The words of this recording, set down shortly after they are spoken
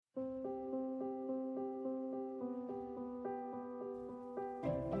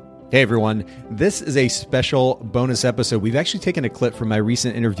Hey everyone, this is a special bonus episode. We've actually taken a clip from my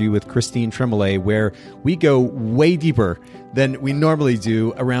recent interview with Christine Tremblay where we go way deeper than we normally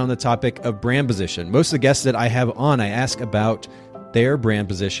do around the topic of brand position. Most of the guests that I have on, I ask about their brand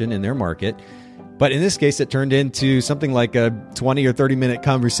position in their market. But in this case, it turned into something like a 20 or 30 minute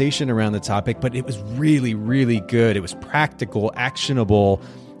conversation around the topic, but it was really, really good. It was practical, actionable,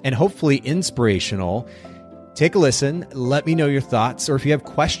 and hopefully inspirational. Take a listen, let me know your thoughts, or if you have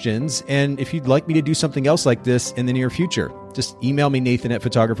questions, and if you'd like me to do something else like this in the near future, just email me,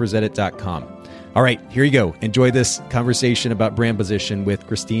 Nathan@photographersedit.com. All right, here you go. Enjoy this conversation about brand position with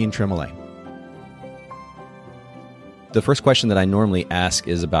Christine Tremblay. The first question that I normally ask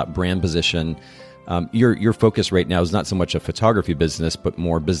is about brand position. Your focus right now is not so much a photography business, but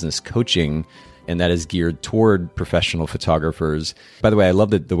more business coaching, and that is geared toward professional photographers. By the way, I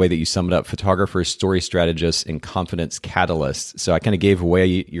love the way that you summed up photographers, story strategists, and confidence catalysts. So I kind of gave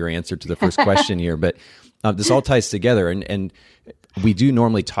away your answer to the first question here, but this all ties together. And we do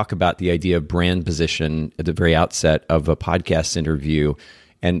normally talk about the idea of brand position at the very outset of a podcast interview.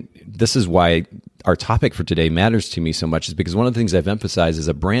 And this is why our topic for today matters to me so much, is because one of the things I've emphasized is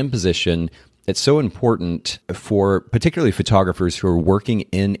a brand position. It's so important for particularly photographers who are working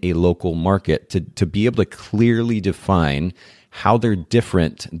in a local market to be able to clearly define how they're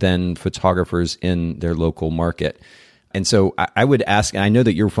different than photographers in their local market. And so I would ask, and I know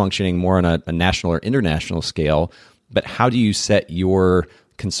that you're functioning more on a national or international scale, but how do you set your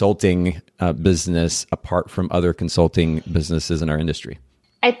consulting business apart from other consulting businesses in our industry?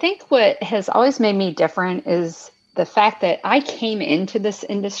 I think what has always made me different is the fact that I came into this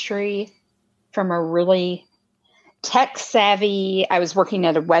industry from a really tech savvy. I was working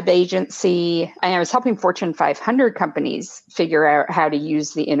at a web agency and I was helping Fortune 500 companies figure out how to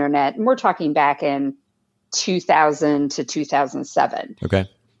use the internet. And we're talking back in 2000 to 2007. Okay.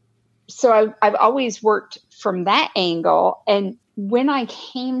 So I've always worked from that angle. And when I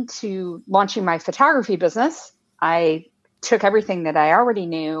came to launching my photography business, I took everything that I already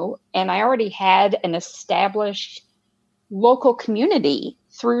knew, and I already had an established local community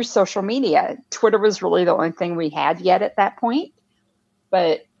through social media. Twitter was really the only thing we had yet at that point,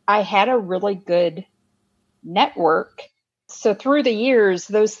 but I had a really good network. So through the years,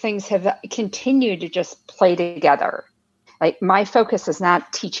 those things have continued to just play together. Like, my focus is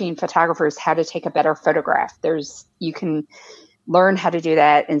not teaching photographers how to take a better photograph. You can learn how to do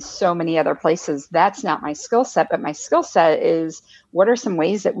that in so many other places. That's not my skill set, but my skill set is, what are some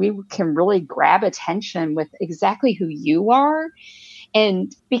ways that we can really grab attention with exactly who you are?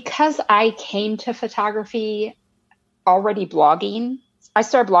 And because I came to photography already blogging, I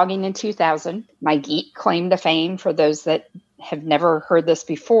started blogging in 2000. My geek claim to fame, for those that have never heard this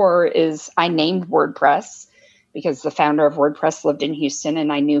before, is I named WordPress because the founder of WordPress lived in Houston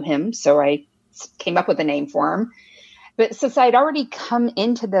and I knew him. So I came up with a name for him. But since I'd already come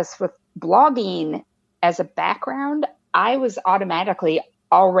into this with blogging as a background, I was automatically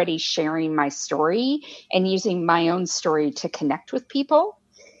already sharing my story and using my own story to connect with people.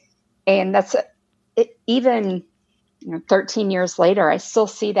 And that's even 13 years later, I still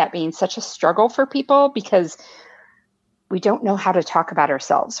see that being such a struggle for people because we don't know how to talk about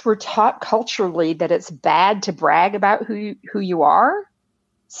ourselves. We're taught culturally that it's bad to brag about who you are.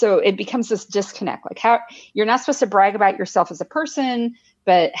 So it becomes this disconnect. Like, how you're not supposed to brag about yourself as a person,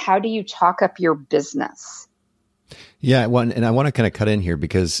 but how do you talk up your business? Yeah, well, and I want to kind of cut in here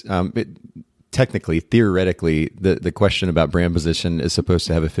because technically, theoretically, the question about brand position is supposed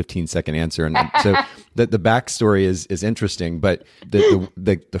to have a 15-second answer, and so the backstory is interesting. But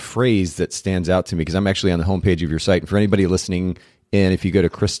the phrase that stands out to me, because I'm actually on the homepage of your site, and for anybody listening in, if you go to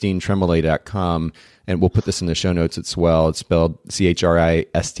ChristineTremblay.com, and we'll put this in the show notes as well. It's spelled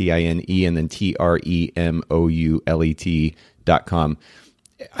CHRISTINE and then TREMOULET.com.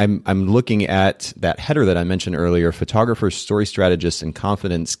 I'm looking at that header that I mentioned earlier, photographer, story strategist, and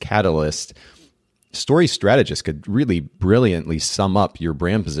confidence catalyst. Story strategist could really brilliantly sum up your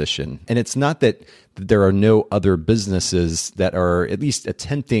brand position. And it's not that there are no other businesses that are at least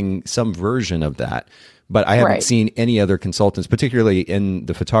attempting some version of that, but I haven't seen any other consultants, particularly in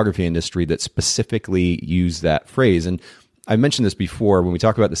the photography industry, that specifically use that phrase. And I mentioned this before when we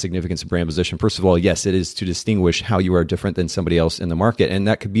talk about the significance of brand position. First of all, yes, it is to distinguish how you are different than somebody else in the market. And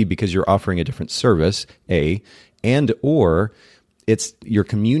that could be because you're offering a different service, or you're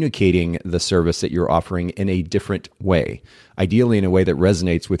communicating the service that you're offering in a different way, ideally in a way that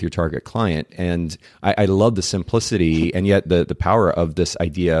resonates with your target client. And I love the simplicity and yet the power of this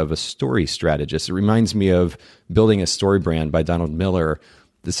idea of a story strategist. It reminds me of Building a Story Brand by Donald Miller.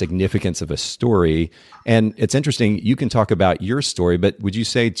 the significance of a story. And it's interesting, you can talk about your story, but would you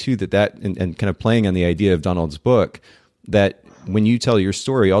say too that and kind of playing on the idea of Donald's book, that when you tell your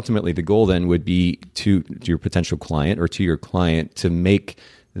story, ultimately the goal then would be to your potential client or to your client to make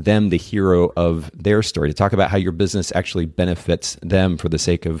them the hero of their story, to talk about how your business actually benefits them for the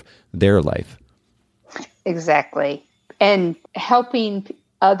sake of their life. Exactly. And helping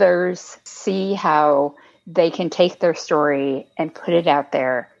others see how they can take their story and put it out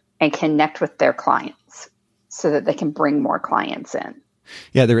there and connect with their clients so that they can bring more clients in.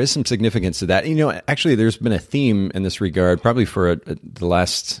 Yeah, there is some significance to that. Actually, there's been a theme in this regard, probably for the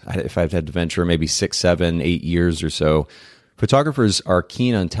last, if I've had to venture, maybe 6, 7, 8 years or so. Photographers are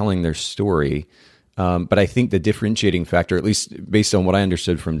keen on telling their story, but I think the differentiating factor, at least based on what I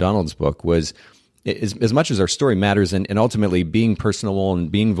understood from Donald's book, was as much as our story matters and ultimately being personable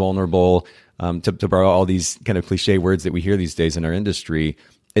and being vulnerable, to borrow all these kind of cliche words that we hear these days in our industry,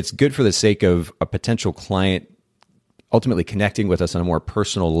 it's good for the sake of a potential client ultimately connecting with us on a more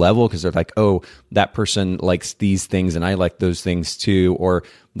personal level, because they're like, oh, that person likes these things and I like those things too, or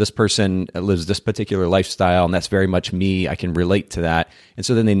this person lives this particular lifestyle and that's very much me, I can relate to that. And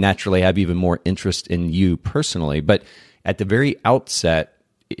so then they naturally have even more interest in you personally. But at the very outset,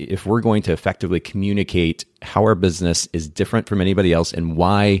 if we're going to effectively communicate how our business is different from anybody else and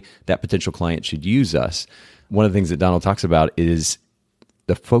why that potential client should use us, one of the things that Donald talks about is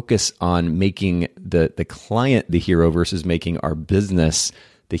the focus on making the client the hero versus making our business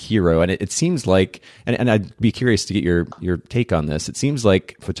the hero. And it seems like, and I'd be curious to get your take on this. It seems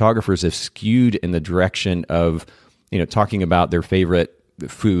like photographers have skewed in the direction of, talking about their favorite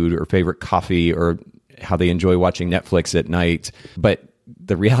food or favorite coffee or how they enjoy watching Netflix at night. But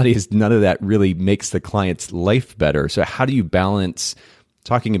the reality is none of that really makes the client's life better. So how do you balance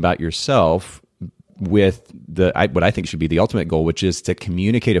talking about yourself with what I think should be the ultimate goal, which is to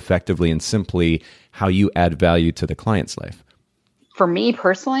communicate effectively and simply how you add value to the client's life? For me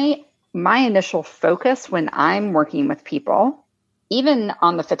personally, my initial focus when I'm working with people, even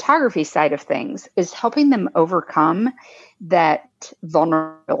on the photography side of things, is helping them overcome that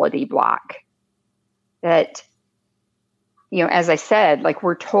vulnerability block. That, as I said, like,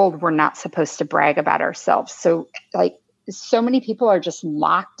 we're told we're not supposed to brag about ourselves. So so many people are just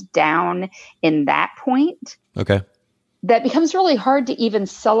locked down in that point. Okay. That becomes really hard to even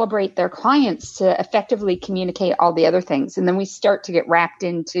celebrate their clients, to effectively communicate all the other things. And then we start to get wrapped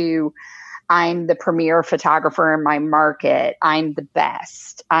into, I'm the premier photographer in my market, I'm the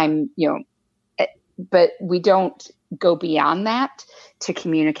best, but we don't go beyond that to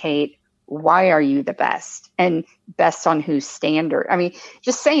communicate, why are you the best, and best on whose standard? I mean,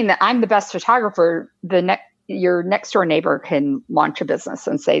 just saying that I'm the best photographer, your next door neighbor can launch a business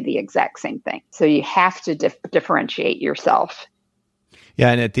and say the exact same thing. So you have to differentiate yourself. Yeah.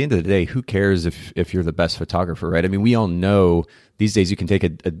 And at the end of the day, who cares if you're the best photographer, right? I mean, we all know these days you can take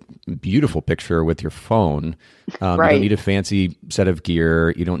a beautiful picture with your phone. Right. You don't need a fancy set of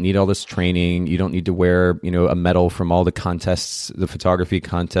gear. You don't need all this training. You don't need to wear, a medal from all the contests, the photography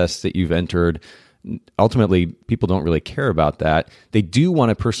contests that you've entered. Ultimately, people don't really care about that. They do want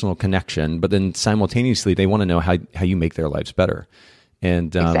a personal connection, but then simultaneously, they want to know how you make their lives better.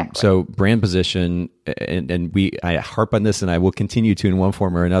 And exactly. So brand position, and I harp on this, and I will continue to in one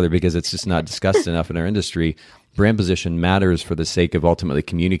form or another because it's just not discussed enough in our industry. Brand position matters for the sake of ultimately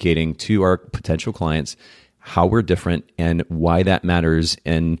communicating to our potential clients how we're different and why that matters,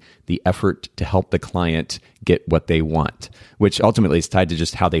 and the effort to help the client get what they want, which ultimately is tied to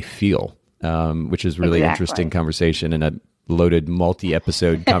just how they feel. Which is really interesting conversation and a loaded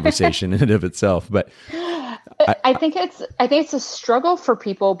multi-episode conversation in and of itself. But I think it's a struggle for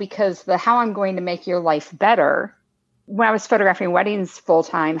people, because the how I'm going to make your life better. When I was photographing weddings full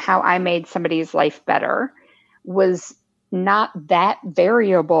time, how I made somebody's life better was not that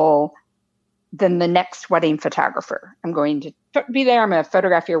variable than the next wedding photographer. I'm going to be there. I'm going to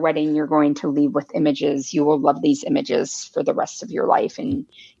photograph your wedding. You're going to leave with images. You will love these images for the rest of your life, and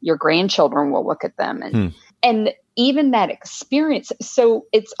your grandchildren will look at them. And even that experience. So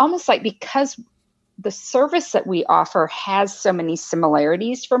it's almost like, because the service that we offer has so many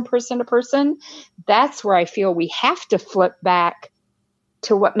similarities from person to person, that's where I feel we have to flip back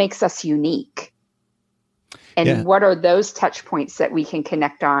to what makes us unique. And what are those touch points that we can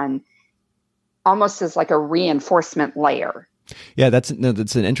connect on, almost as like a reinforcement layer. Yeah, that's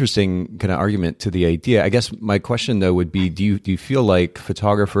an interesting kind of argument to the idea. I guess my question though would be, do you feel like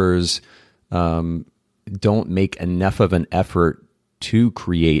photographers don't make enough of an effort to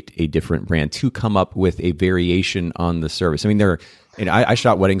create a different brand, to come up with a variation on the service? I mean, there are And I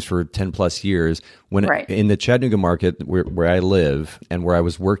shot weddings for 10 plus years. When Right. in the Chattanooga market where I live and where I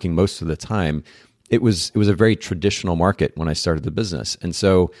was working most of the time, it was a very traditional market when I started the business. And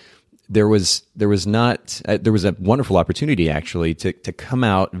so there was a wonderful opportunity actually to come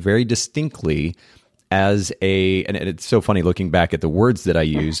out very distinctly as and it's so funny looking back at the words that I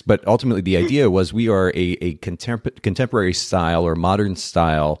used, but ultimately the idea was we are a contemporary style or modern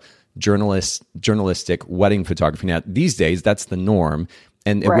style journalistic wedding photography. Now, these days, that's the norm,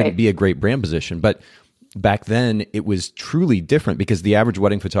 and it wouldn't be a great brand position. But back then, it was truly different because the average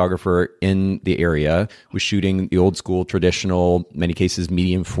wedding photographer in the area was shooting the old school, traditional, many cases,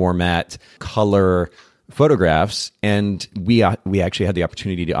 medium format, color photographs, and we actually had the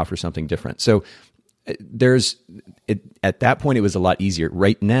opportunity to offer something different. So at that point it was a lot easier.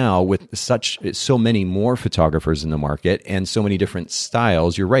 Right now, with so many more photographers in the market and so many different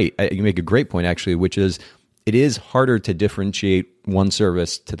styles, you're right. You make a great point actually, which is it is harder to differentiate one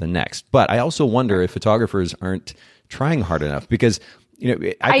service to the next. But I also wonder if photographers aren't trying hard enough because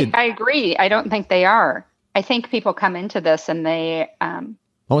I agree. I don't think they are. I think people come into this and they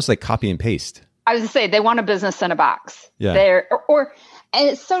almost like copy and paste. I was going to say they want a business in a box. Yeah. And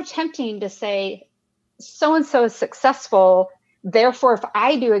it's so tempting to say, so-and-so is successful. Therefore, if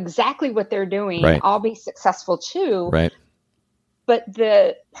I do exactly what they're doing, right. I'll be successful too. Right. But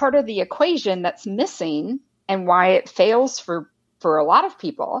the part of the equation that's missing and why it fails for a lot of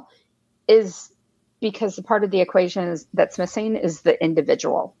people is because the part of the equation that's missing is the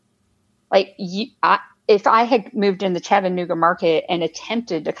individual. Like if I had moved in the Chattanooga market and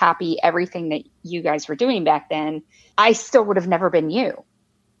attempted to copy everything that you guys were doing back then, I still would have never been you.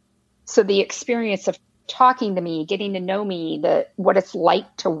 So the experience of talking to me, getting to know me, what it's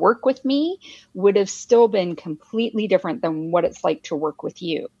like to work with me would have still been completely different than what it's like to work with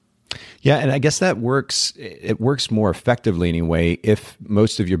you. Yeah, and I guess it works more effectively anyway if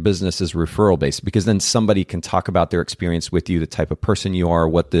most of your business is referral based, because then somebody can talk about their experience with you, the type of person you are,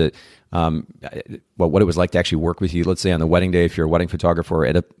 what it was like to actually work with you. Let's say on the wedding day, if you're a wedding photographer or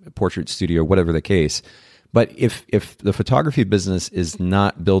at a portrait studio, whatever the case. But if the photography business is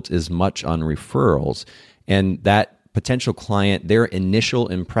not built as much on referrals, and that potential client, their initial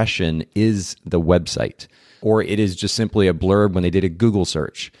impression is the website, or it is just simply a blurb when they did a Google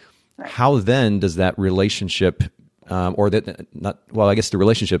search, right. How then does that relationship, I guess the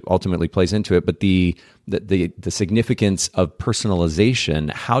relationship ultimately plays into it, but the significance of personalization,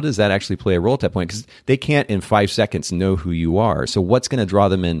 how does that actually play a role at that point? Because they can't in 5 seconds know who you are. So what's going to draw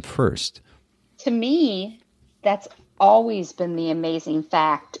them in first? To me, that's always been the amazing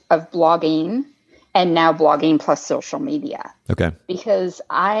fact of blogging and now blogging plus social media. Okay. Because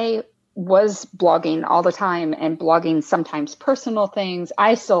I was blogging all the time and blogging sometimes personal things.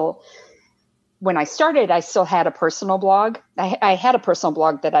 When I started, I still had a personal blog. I had a personal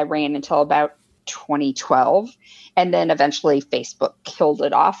blog that I ran until about 2012. And then eventually Facebook killed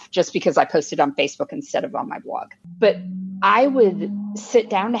it off just because I posted on Facebook instead of on my blog. But I would sit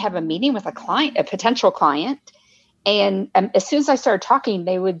down to have a meeting with a potential client. And as soon as I started talking,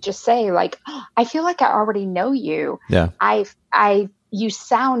 they would just say like, oh, I feel like I already know you. Yeah. You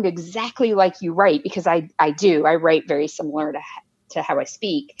sound exactly like you write, because I do. I write very similar to how I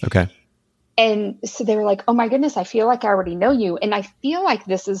speak. Okay. And so they were like, oh my goodness, I feel like I already know you. And I feel like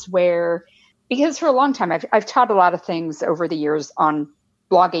this is where, because for a long time, I've taught a lot of things over the years on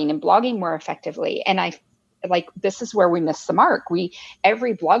blogging and blogging more effectively. And this is where we miss the mark.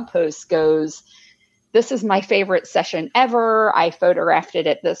 Every blog post goes, this is my favorite session ever. I photographed it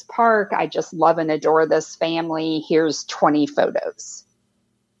at this park. I just love and adore this family. Here's 20 photos.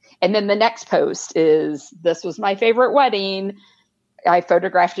 And then the next post is, this was my favorite wedding. I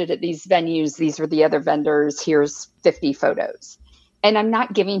photographed it at these venues. These were the other vendors. Here's 50 photos. And I'm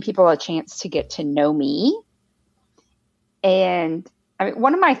not giving people a chance to get to know me. And I mean,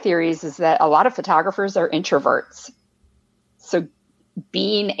 one of my theories is that a lot of photographers are introverts. So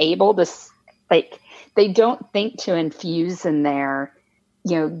being able to, they don't think to infuse in there,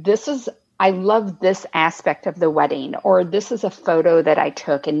 I love this aspect of the wedding, or this is a photo that I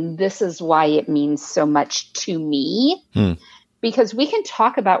took and this is why it means so much to me. Because we can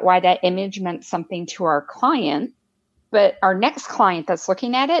talk about why that image meant something to our client, but our next client that's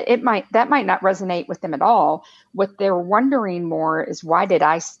looking at it, that might not resonate with them at all. What they're wondering more is, why did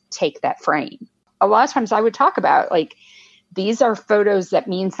I take that frame? A lot of times I would talk about these are photos that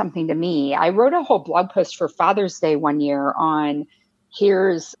mean something to me. I wrote a whole blog post for Father's Day one year on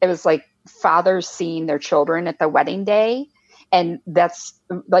it was like fathers seeing their children at the wedding day. And that's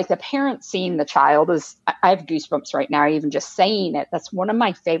like the parent seeing the child I have goosebumps right now, even just saying it. That's one of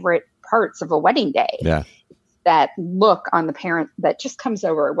my favorite parts of a wedding day. Yeah. that look on the parent that just comes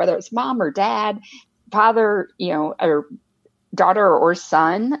over, whether it's mom or dad, father, or daughter or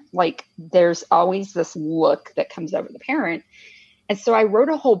son, like there's always this look that comes over the parent. And so I wrote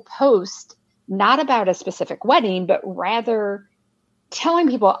a whole post, not about a specific wedding, but rather telling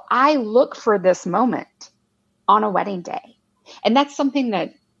people I look for this moment on a wedding day. And that's something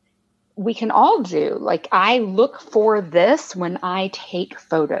that we can all do. Like, I look for this when I take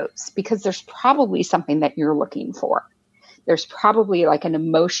photos, because there's probably something that you're looking for. There's probably like an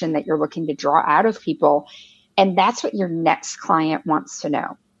emotion that you're looking to draw out of people. And that's what your next client wants to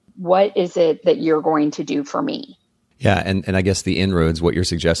know. What is it that you're going to do for me? Yeah. And I guess the inroads, what you're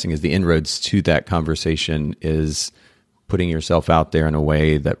suggesting is the inroads to that conversation is putting yourself out there in a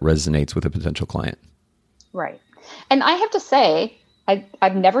way that resonates with a potential client. Right. And I have to say,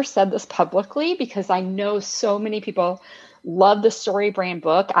 I've never said this publicly because I know so many people love the StoryBrand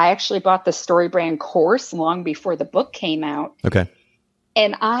book. I actually bought the StoryBrand course long before the book came out. Okay.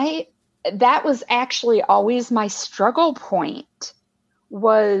 And that was actually always my struggle point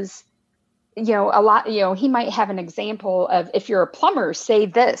was, a lot, he might have an example of, if you're a plumber, say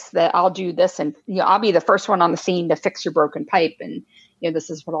this, that I'll do this. And, I'll be the first one on the scene to fix your broken pipe. And, this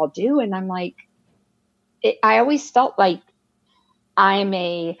is what I'll do. And I'm like, I always felt like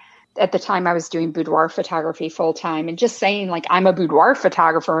at the time I was doing boudoir photography full time, and just saying like, I'm a boudoir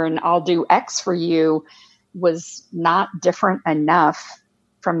photographer and I'll do X for you was not different enough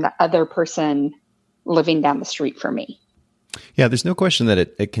from the other person living down the street for me. Yeah, there's no question that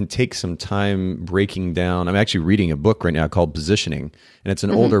it can take some time breaking down. I'm actually reading a book right now called Positioning, and it's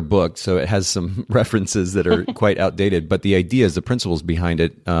an older book, so it has some references that are quite outdated. But the ideas, the principles behind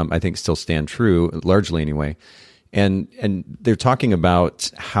it, I think still stand true, largely anyway. And they're talking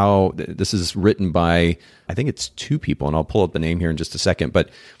about how this is written by, I think it's two people, and I'll pull up the name here in just a second. But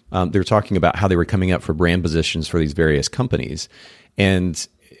they're talking about how they were coming up for brand positions for these various companies, and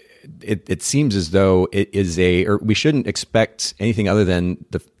it seems as though it is or we shouldn't expect anything other than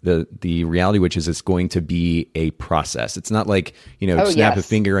the reality, which is it's going to be a process. It's not like, snap a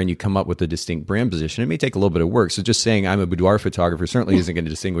finger and you come up with a distinct brand position. It may take a little bit of work. So just saying I'm a boudoir photographer certainly isn't going to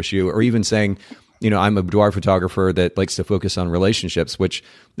distinguish you, or even saying, I'm a boudoir photographer that likes to focus on relationships, which,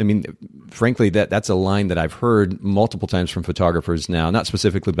 I mean, frankly, that's a line that I've heard multiple times from photographers now, not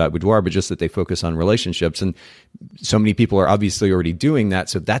specifically about boudoir, but just that they focus on relationships. And so many people are obviously already doing that.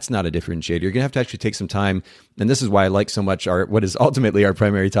 So that's not a differentiator. You're going to have to actually take some time. And this is why I like so much what is ultimately our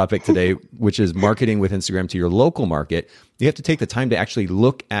primary topic today, which is marketing with Instagram to your local market. You have to take the time to actually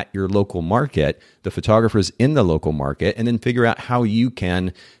look at your local market, the photographers in the local market, and then figure out how you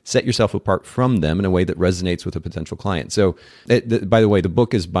can set yourself apart from them in a way that resonates with a potential client. So, by the way, the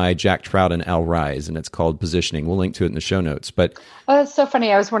book is by Jack Trout and Al Rise, and it's called Positioning. We'll link to it in the show notes. But that's so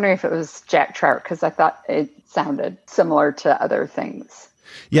funny. I was wondering if it was Jack Trout because I thought it sounded similar to other things.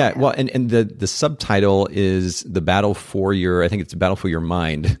 Yeah, well, and the subtitle is The Battle for Your, I think it's The Battle for Your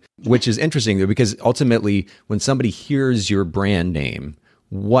Mind, which is interesting because ultimately when somebody hears your brand name,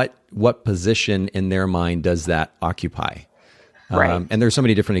 what position in their mind does that occupy? Right. And there's so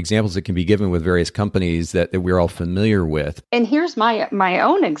many different examples that can be given with various companies that we're all familiar with. And here's my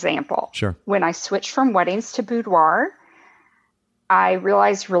own example. Sure. When I switched from weddings to boudoir, I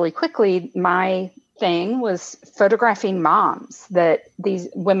realized really quickly my thing was photographing moms, that these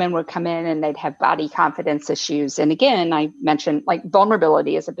women would come in and they'd have body confidence issues. And again, I mentioned like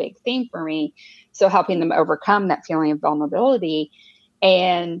vulnerability is a big theme for me. So helping them overcome that feeling of vulnerability.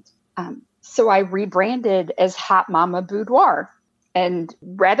 And so I rebranded as Hot Mama Boudoir. And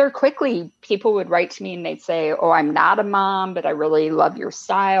rather quickly, people would write to me and they'd say, oh, I'm not a mom, but I really love your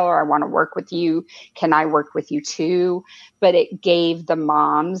style, or I want to work with you. Can I work with you too? But it gave the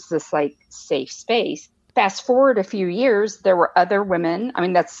moms this like safe space. Fast forward a few years, there were other women. I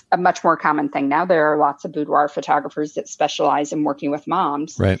mean, that's a much more common thing now. There are lots of boudoir photographers that specialize in working with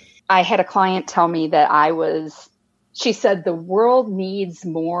moms. Right. I had a client tell me that she said, the world needs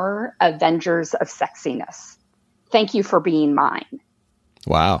more Avengers of sexiness. Thank you for being mine.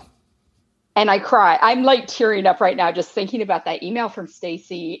 Wow. And I cry. I'm like tearing up right now just thinking about that email from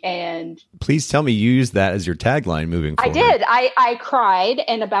Stacy. And please tell me you used that as your tagline moving forward. I did. I cried.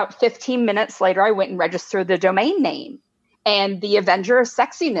 And about 15 minutes later, I went and registered the domain name. And the Avenger of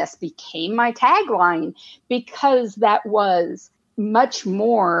Sexiness became my tagline because that was much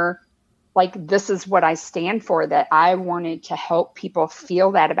more like, this is what I stand for, that I wanted to help people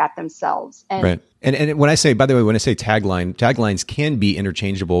feel that about themselves. And right. And when I say, by the way, when I say taglines can be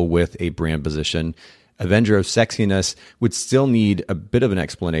interchangeable with a brand position. Avenger of Sexiness would still need a bit of an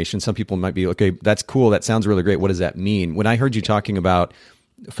explanation. Some people might be, okay, that's cool. That sounds really great. What does that mean? When I heard you talking about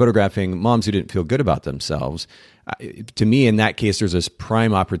photographing moms who didn't feel good about themselves. To me, in that case, there's this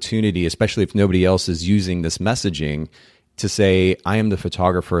prime opportunity, especially if nobody else is using this messaging, to say, I am the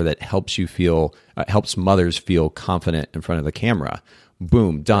photographer that helps you feel, helps mothers feel confident in front of the camera.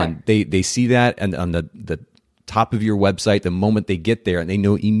 Boom, done. Okay. They see that, and on the top of your website, the moment they get there, and they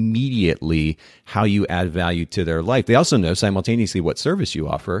know immediately how you add value to their life. They also know simultaneously what service you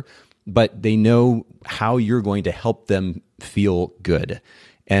offer, but they know how you're going to help them feel good.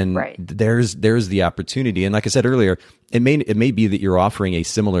 And there's the opportunity. And like I said earlier, it may be that you're offering a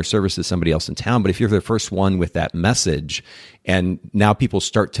similar service to somebody else in town, but if you're the first one with that message, and now people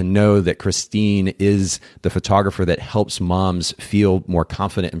start to know that Christine is the photographer that helps moms feel more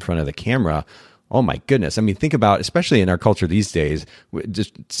confident in front of the camera. Oh my goodness. I mean, think about, especially in our culture these days, it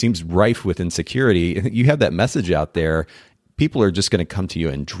just seems rife with insecurity. You have that message out there, people are just going to come to you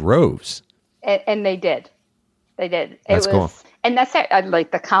in droves. And they did. They did. That's cool. And that's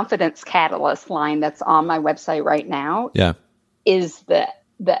like the confidence catalyst line that's on my website right now. Yeah. Is the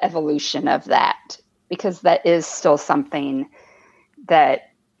evolution of that, because that is still something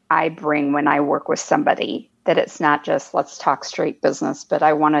that I bring when I work with somebody, that it's not just let's talk straight business, but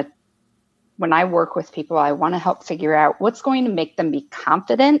when I work with people, I want to help figure out what's going to make them be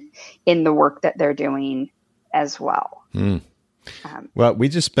confident in the work that they're doing as well. Well, we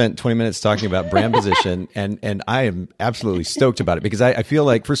just spent 20 minutes talking about brand position, and I am absolutely stoked about it, because I feel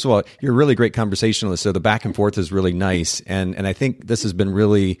like, first of all, you're a really great conversationalist, so the back and forth is really nice, and I think this has been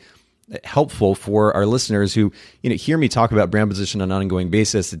really helpful for our listeners who hear me talk about brand position on an ongoing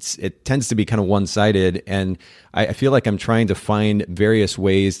basis. It tends to be kind of one-sided, and I feel like I'm trying to find various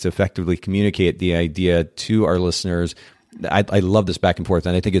ways to effectively communicate the idea to our listeners. I love this back and forth,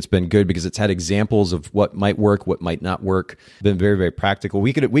 and I think it's been good because it's had examples of what might work, what might not work. Been very, very practical.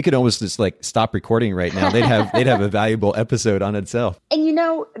 We could almost just like stop recording right now. They'd have a valuable episode on itself. And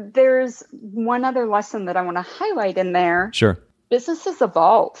there's one other lesson that I want to highlight in there. Sure. Businesses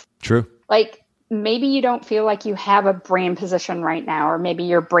evolve. True. Like, maybe you don't feel like you have a brand position right now, or maybe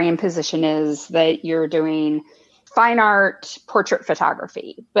your brand position is that you're doing fine art portrait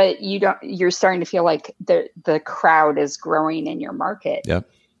photography, but you're starting to feel like the crowd is growing in your market. Yeah.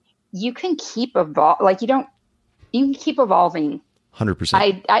 You can keep you can keep evolving.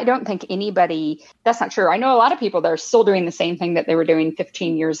 100%. I don't think anybody, that's not true. I know a lot of people that are still doing the same thing that they were doing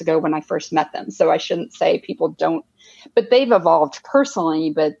 15 years ago when I first met them. So I shouldn't say people don't, but they've evolved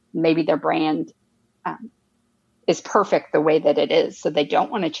personally, but maybe their brand is perfect the way that it is. So they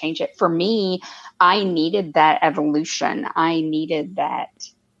don't want to change it. For me, I needed that evolution. I needed that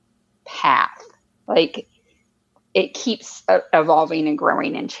path. Like, it keeps evolving and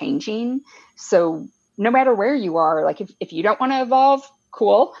growing and changing. So no matter where you are, like if you don't want to evolve,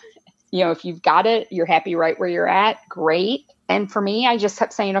 cool. If you've got it, you're happy right where you're at, great. And for me, I just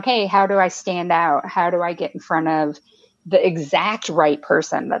kept saying, okay, how do I stand out? How do I get in front of the exact right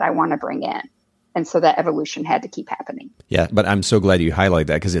person that I want to bring in? And so that evolution had to keep happening. Yeah, but I'm so glad you highlight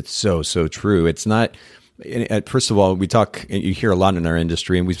that, because it's so, so true. It's not, first of all, you hear a lot in our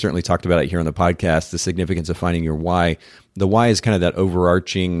industry, and we've certainly talked about it here on the podcast, the significance of finding your why. The why is kind of that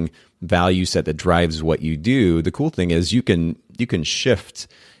overarching value set that drives what you do. The cool thing is you can shift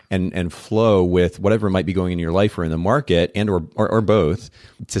and flow with whatever might be going in your life or in the market, and or both,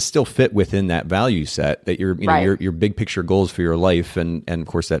 to still fit within that value set that your big picture goals for your life, and of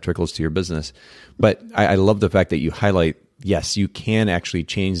course that trickles to your business. But I love the fact that you highlight, yes, you can actually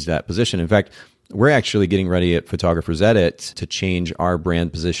change that position. In fact, we're actually getting ready at Photographers Edit to change our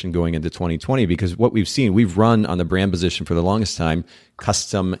brand position going into 2020, because what we've run on the brand position for the longest time,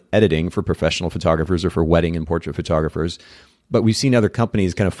 custom editing for professional photographers or for wedding and portrait photographers. But we've seen other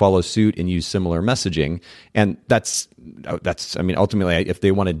companies kind of follow suit and use similar messaging. And that's, ultimately, if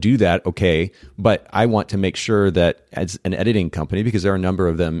they want to do that, okay. But I want to make sure that as an editing company, because there are a number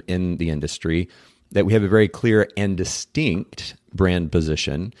of them in the industry, that we have a very clear and distinct brand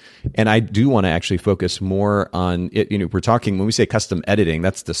position. And I do want to actually focus more on it. We're talking, when we say custom editing,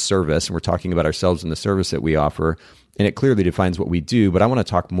 that's the service. And we're talking about ourselves and the service that we offer. And it clearly defines what we do. But I want to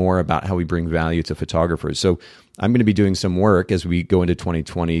talk more about how we bring value to photographers. So I'm going to be doing some work as we go into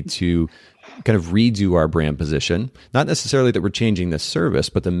 2020 to kind of redo our brand position. Not necessarily that we're changing the service,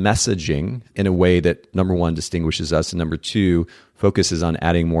 but the messaging in a way that, number one, distinguishes us, and number two, focuses on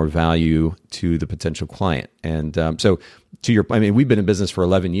adding more value to the potential client. And so we've been in business for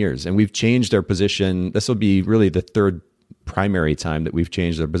 11 years, and we've changed our position. This will be really the third primary time that we've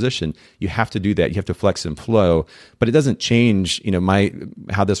changed our position. You have to do that. You have to flex and flow, but it doesn't change,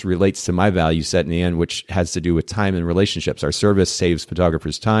 how this relates to my value set in the end, which has to do with time and relationships. Our service saves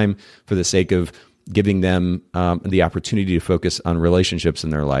photographers time for the sake of giving them the opportunity to focus on relationships in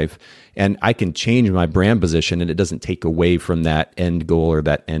their life. And I can change my brand position and it doesn't take away from that end goal or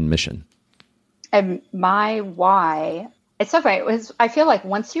that end mission. And my why, it's so funny. I feel like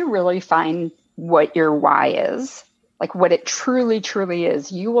once you really find what your why is, like what it truly, truly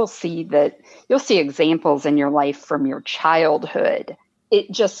is, you'll see examples in your life from your childhood.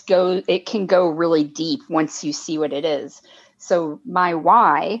 It can go really deep once you see what it is. So my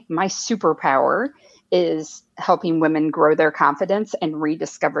why, my superpower is helping women grow their confidence and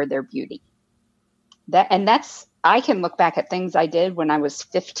rediscover their beauty. I can look back at things I did when I was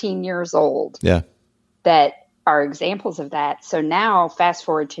 15 years old. Yeah. That are examples of that. So now fast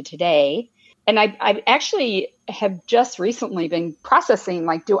forward to today, and I actually have just recently been processing,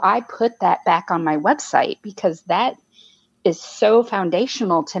 like, do I put that back on my website? Because that is so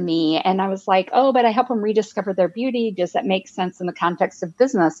foundational to me. And I was like, oh, but I help them rediscover their beauty. Does that make sense in the context of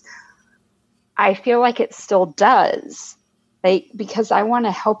business? I feel like it still does. Because I want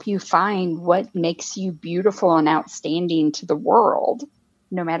to help you find what makes you beautiful and outstanding to the world,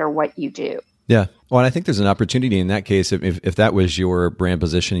 no matter what you do. Yeah. Well, and I think there's an opportunity in that case. If that was your brand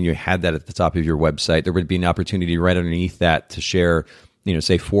position and you had that at the top of your website, there would be an opportunity right underneath that to share,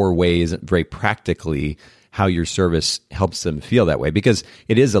 say 4 ways very practically how your service helps them feel that way, because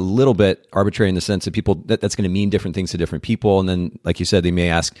it is a little bit arbitrary in the sense that that's going to mean different things to different people. And then, like you said, they may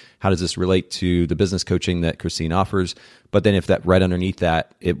ask, how does this relate to the business coaching that Christine offers? But then if that right underneath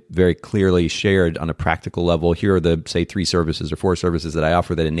that, it very clearly shared on a practical level, here are the, say, 3 services or 4 services that I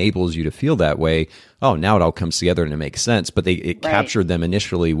offer that enables you to feel that way. Oh, now it all comes together and it makes sense. But it captured them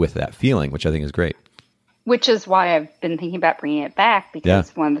initially with that feeling, which I think is great. Which is why I've been thinking about bringing it back,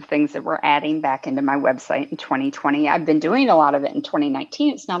 because one of the things that we're adding back into my website in 2020, I've been doing a lot of it in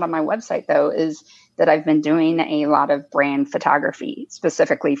 2019. It's not on my website, though, is that I've been doing a lot of brand photography,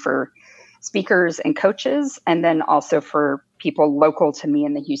 specifically for speakers and coaches, and then also for people local to me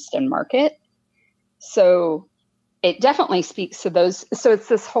in the Houston market. So it definitely speaks to those. So it's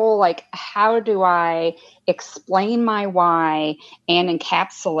this whole, like, how do I explain my why and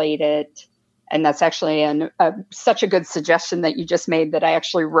encapsulate it? And that's actually such a good suggestion that you just made that I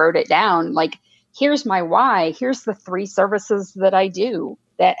actually wrote it down. Like, here's my why. Here's the 3 services that I do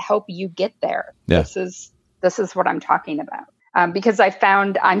that help you get there. Yeah. This is what I'm talking about. Because I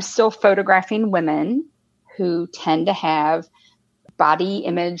found I'm still photographing women who tend to have body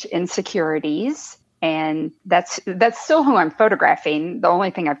image insecurities. And that's still who I'm photographing. The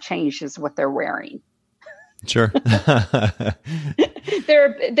only thing I've changed is what they're wearing. Sure.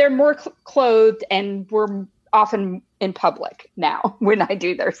 They're more clothed, and we're often in public now when I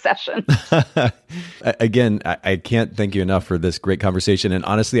do their sessions. Again, I can't thank you enough for this great conversation. And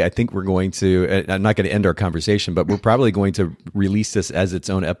honestly, I think we're going to, I'm not going to end our conversation, but we're probably going to release this as its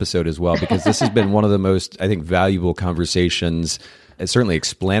own episode as well, because this has been one of the most, I think, valuable conversations, certainly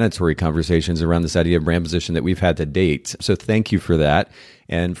explanatory conversations around this idea of brand position that we've had to date. So thank you for that.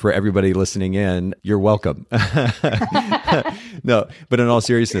 And for everybody listening in, you're welcome. No, but in all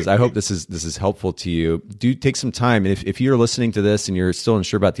seriousness, I hope this is helpful to you. Do take some time. And if you're listening to this and you're still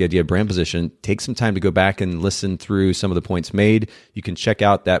unsure about the idea of brand position, take some time to go back and listen through some of the points made. You can check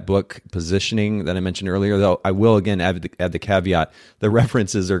out that book, Positioning, that I mentioned earlier, though I will again add the caveat. The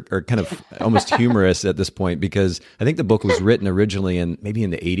references are kind of almost humorous at this point, because I think the book was written originally maybe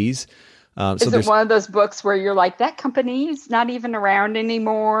in the 80s. Is it one of those books where you're like, that company's not even around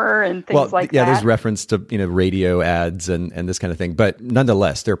anymore and things like that? Yeah, there's reference to radio ads and this kind of thing. But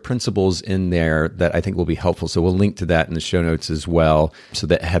nonetheless, there are principles in there that I think will be helpful. So we'll link to that in the show notes as well, so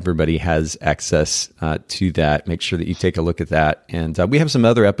that everybody has access to that. Make sure that you take a look at that. And we have some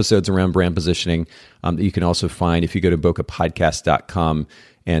other episodes around brand positioning that you can also find if you go to bokehpodcast.com.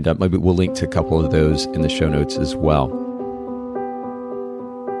 And maybe we'll link to a couple of those in the show notes as well.